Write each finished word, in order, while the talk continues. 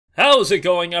How's it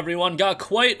going, everyone? Got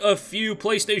quite a few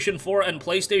PlayStation 4 and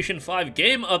PlayStation 5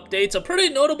 game updates. A pretty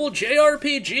notable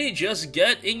JRPG just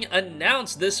getting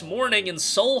announced this morning in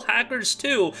Soul Hackers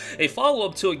 2, a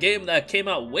follow-up to a game that came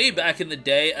out way back in the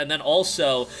day, and then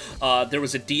also there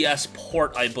was a DS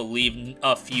port, I believe,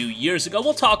 a few years ago.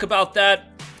 We'll talk about that.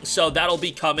 So that'll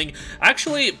be coming,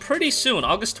 actually, pretty soon,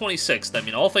 August 26th. I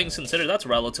mean, all things considered, that's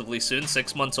relatively soon,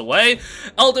 6 months away.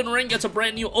 Elden Ring gets a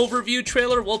brand new overview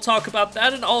trailer. We'll talk about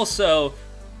that, and also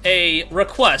a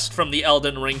request from the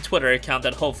Elden Ring Twitter account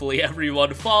that hopefully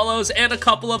everyone follows, and a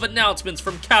couple of announcements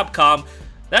from Capcom.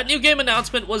 That new game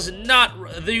announcement was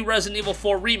not the Resident Evil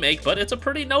 4 remake, but it's a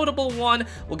pretty notable one.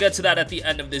 We'll get to that at the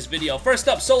end of this video. First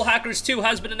up, Soul Hackers 2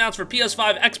 has been announced for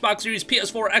PS5, Xbox Series,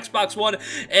 PS4, Xbox One,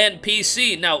 and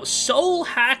PC. Now, Soul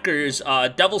Hackers,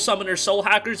 Devil Summoner Soul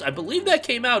Hackers, I believe that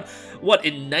came out, what,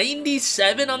 in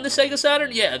 97 on the Sega Saturn?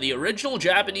 Yeah, the original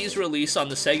Japanese release on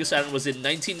the Sega Saturn was in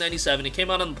 1997. It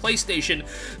came out on the PlayStation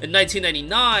in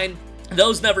 1999.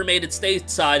 Those never made it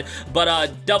stateside,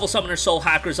 but Devil Summoner Soul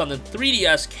Hackers on the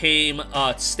 3DS came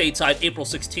stateside April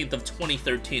 16th of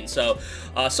 2013. So,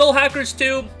 Soul Hackers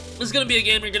 2 is going to be a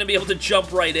game you're going to be able to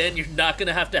jump right in. You're not going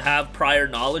to have prior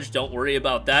knowledge. Don't worry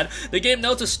about that. The game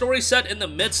notes a story set in the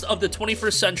midst of the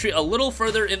 21st century, a little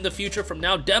further in the future from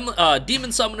now. Demon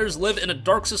summoners live in a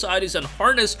dark societies and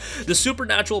harness the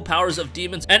supernatural powers of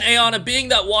demons. And Aeon, a being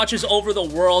that watches over the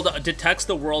world, detects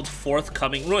the world's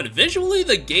forthcoming ruin. Visually,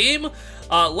 the game,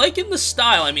 like in the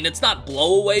style, I mean, it's not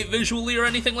blow away visually or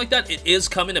anything like that. It is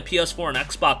coming to PS4 and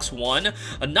Xbox One.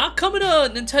 Not coming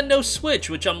to Nintendo Switch,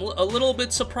 which I'm a little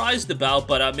bit surprised about,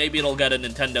 but maybe it'll get a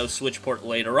Nintendo Switch port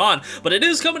later on. But it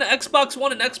is coming to Xbox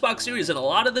One and Xbox Series, and a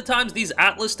lot of the times these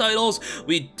Atlas titles,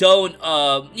 we don't,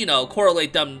 you know,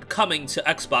 correlate them coming to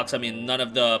Xbox. I mean, none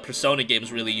of the Persona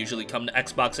games really usually come to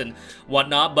Xbox and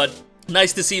whatnot, but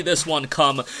nice to see this one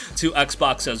come to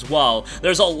Xbox as well.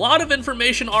 There's a lot of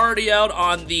information already out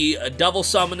on the Devil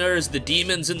Summoners, the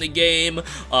demons in the game,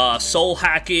 soul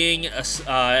hacking,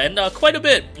 and quite a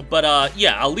bit. But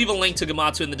yeah, I'll leave a link to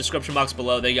Gamatsu in the description box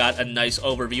below. They got a nice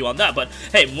overview on that. But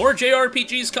hey, more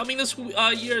JRPGs coming this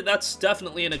year. That's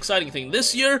definitely an exciting thing.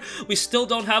 This year, we still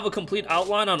don't have a complete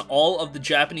outline on all of the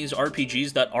Japanese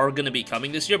RPGs that are going to be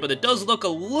coming this year, but it does look a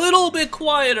little bit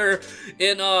quieter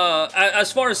in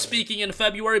as far as speaking in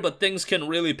February, but things can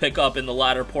really pick up in the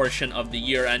latter portion of the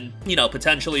year, and, you know,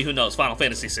 potentially, who knows, Final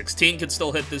Fantasy 16 could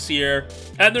still hit this year,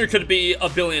 and there could be a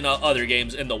billion other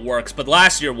games in the works, but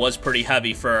last year was pretty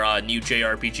heavy for new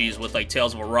JRPGs with, like,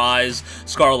 Tales of Arise,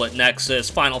 Scarlet Nexus,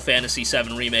 Final Fantasy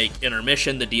 7 Remake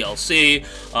Intermission, the DLC,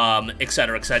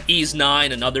 etc., etc. Ys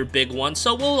 9, another big one,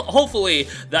 so hopefully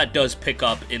that does pick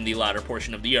up in the latter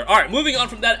portion of the year. Alright, moving on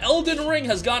from that, Elden Ring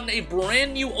has gotten a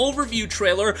brand new overview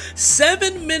trailer,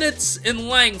 7 minutes in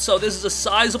length, so this is a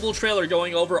sizable trailer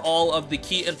going over all of the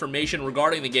key information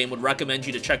regarding the game. Would recommend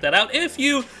you to check that out if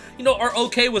you know, are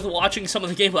okay with watching some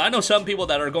of the gameplay. I know some people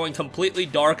that are going completely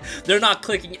dark. They're not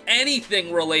clicking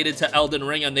anything related to Elden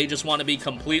Ring, and they just want to be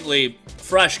completely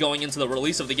fresh going into the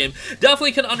release of the game.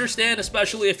 Definitely can understand,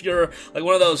 especially if you're like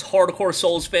one of those hardcore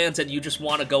Souls fans and you just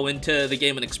want to go into the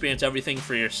game and experience everything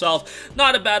for yourself.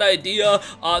 Not a bad idea.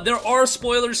 There are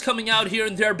spoilers coming out here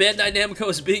and there. Bandai Namco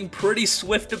is being pretty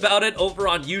swift about it over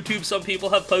on YouTube. Some people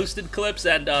have posted clips,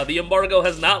 and the embargo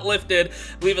has not lifted.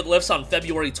 I believe it lifts on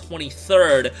February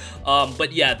 23rd.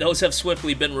 But yeah, those have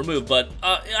swiftly been removed. But,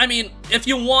 I mean, if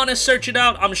you want to search it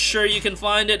out, I'm sure you can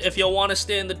find it. If you want to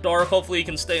stay in the dark, hopefully you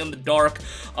can stay in the dark.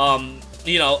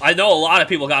 You know, I know a lot of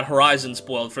people got Horizon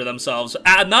spoiled for themselves.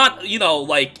 Not, you know,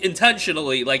 like,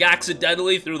 intentionally, like,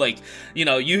 accidentally through, like, you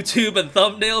know, YouTube and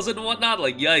thumbnails and whatnot.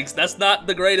 Like, yikes, that's not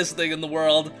the greatest thing in the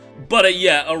world. But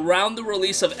yeah, around the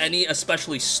release of any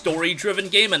especially story-driven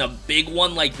game, and a big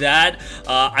one like that,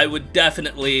 I would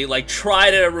definitely, like,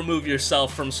 try to remove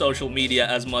yourself from social media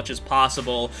as much as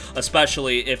possible,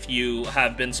 especially if you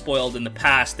have been spoiled in the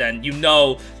past and you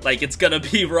know, like, it's gonna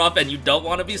be rough and you don't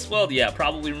want to be spoiled. Yeah,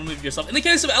 probably remove yourself. In the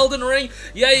case of Elden Ring,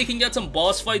 yeah, you can get some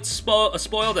boss fights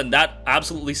spoiled, and that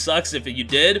absolutely sucks if you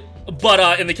did.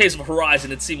 But in the case of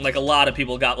Horizon, it seemed like a lot of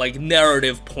people got, like,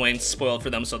 narrative points spoiled for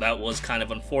them, so that was kind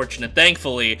of unfortunate.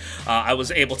 Thankfully, I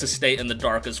was able to stay in the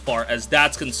dark as far as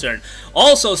that's concerned.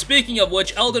 Also, speaking of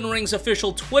which, Elden Ring's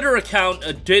official Twitter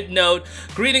account did note,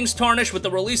 "Greetings Tarnish, with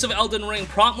the release of Elden Ring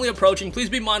promptly approaching, please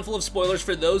be mindful of spoilers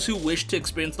for those who wish to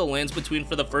experience the lands between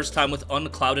for the first time with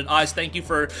unclouded eyes. Thank you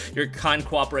for your kind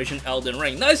cooperation, Elden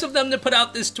Ring." Nice of them to put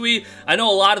out this tweet. I know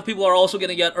a lot of people are also going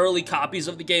to get early copies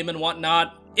of the game and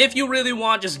whatnot. if you really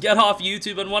want, just get off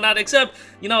YouTube and whatnot, except,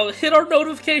 you know, hit our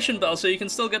notification bell so you can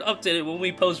still get updated when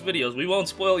we post videos. We won't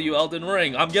spoil you Elden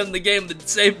Ring. I'm getting the game the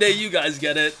same day you guys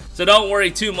get it, so don't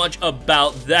worry too much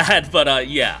about that, but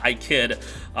yeah, I kid.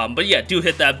 But yeah, do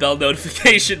hit that bell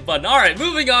notification button. Alright,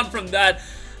 moving on from that,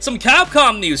 some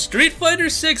Capcom news. Street Fighter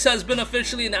 6 has been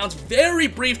officially announced. Very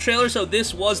brief trailer, so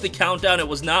this was the countdown. It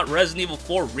was not Resident Evil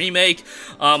 4 Remake.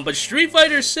 But Street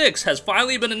Fighter 6 has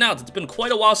finally been announced. It's been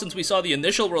quite a while since we saw the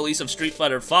initial release of Street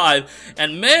Fighter 5.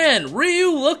 And man,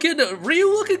 Ryu looking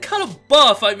kind of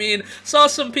buff. I mean, saw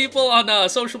some people on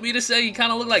social media saying he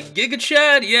kind of looked like Giga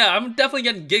Chad. Yeah, I'm definitely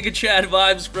getting Giga Chad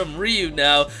vibes from Ryu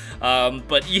now.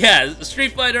 But yeah,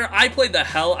 Street Fighter, I played the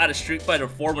hell out of Street Fighter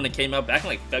 4 when it came out back in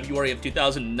like February of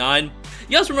 2009.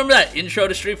 You guys remember that intro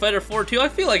to Street Fighter 4 too? I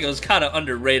feel like it was kind of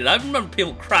underrated. I remember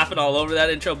people crapping all over that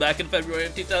intro back in February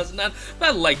of 2009, but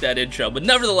I like that intro. But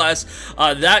nevertheless,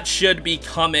 that should be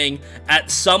coming at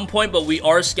some point, but we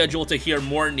are scheduled to hear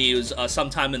more news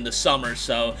sometime in the summer.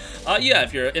 So yeah,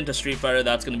 if you're into Street Fighter,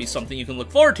 that's going to be something you can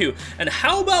look forward to. And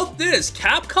how about this?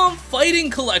 Capcom Fighting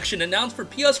Collection announced for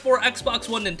PS4, Xbox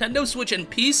One, Nintendo Switch, and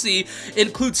PC.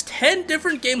 Includes 10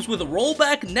 different games with a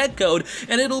rollback netcode,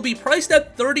 and it'll be priced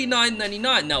at $39.99.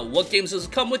 Now, what games does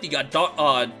it come with? You got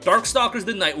Darkstalkers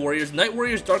the Night Warriors,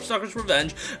 Darkstalkers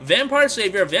Revenge, Vampire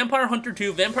Savior, Vampire Hunter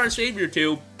 2, Vampire Savior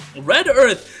 2, Red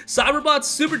Earth, Cyberbots,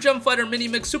 Super Jump Fighter Mini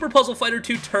Mix, Super Puzzle Fighter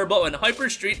 2 Turbo, and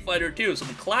Hyper Street Fighter 2. Some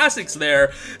classics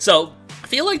there. So, I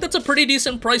feel like that's a pretty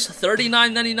decent price,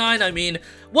 $39.99. I mean,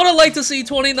 would I like to see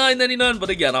 $29.99?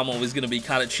 But again, I'm always going to be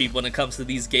kind of cheap when it comes to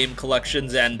these game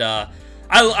collections, and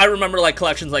I remember like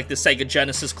collections like the Sega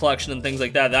Genesis collection and things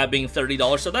like that, that being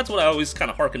 $30, so that's what I always kind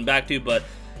of harken back to, but,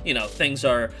 you know, things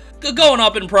are going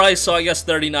up in price, so I guess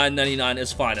 $39.99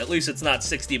 is fine. At least it's not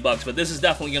 $60, but this is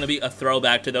definitely going to be a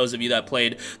throwback to those of you that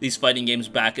played these fighting games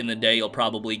back in the day. You'll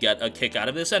probably get a kick out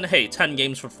of this, and hey, 10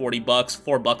 games for $40,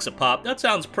 $4 a pop, that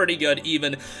sounds pretty good,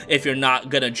 even if you're not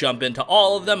going to jump into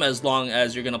all of them, as long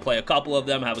as you're going to play a couple of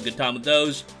them, have a good time with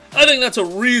those. I think that's a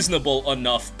reasonable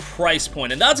enough price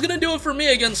point, and that's going to do it for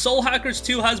me. Again, Soul Hackers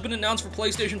 2 has been announced for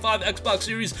PlayStation 5, Xbox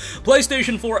Series,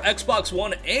 PlayStation 4, Xbox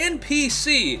One, and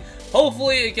PC.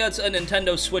 Hopefully it gets a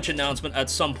Nintendo Switch announcement at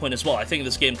some point as well. I think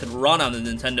this game could run on the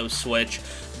Nintendo Switch,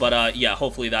 but yeah,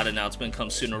 hopefully that announcement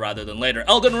comes sooner rather than later.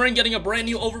 Elden Ring getting a brand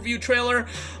new overview trailer,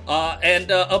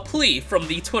 and a plea from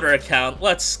the Twitter account.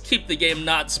 Let's keep the game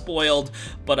not spoiled,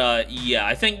 but yeah,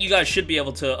 I think you guys should be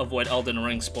able to avoid Elden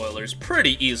Ring spoilers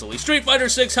pretty easily. Street Fighter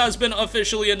 6 has been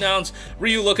officially announced.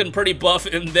 Ryu looking pretty buff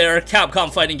in there.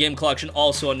 Capcom Fighting Game Collection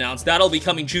also announced. That'll be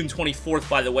coming June 24th,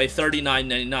 by the way,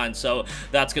 $39.99, so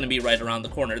that's going to be right around the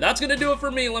corner. That's going to do it for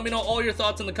me. Let me know all your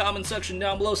thoughts in the comment section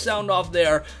down below. Sound off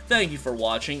there. Thank you for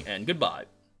watching, and goodbye.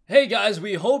 Hey guys,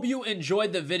 we hope you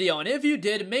enjoyed the video, and if you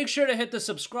did, make sure to hit the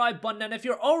subscribe button, and if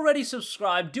you're already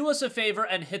subscribed, do us a favor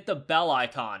and hit the bell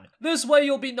icon. This way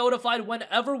you'll be notified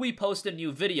whenever we post a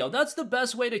new video. That's the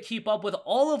best way to keep up with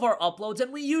all of our uploads,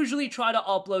 and we usually try to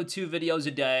upload 2 videos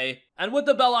a day. And with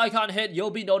the bell icon hit, you'll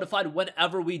be notified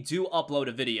whenever we do upload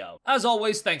a video. As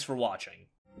always, thanks for watching.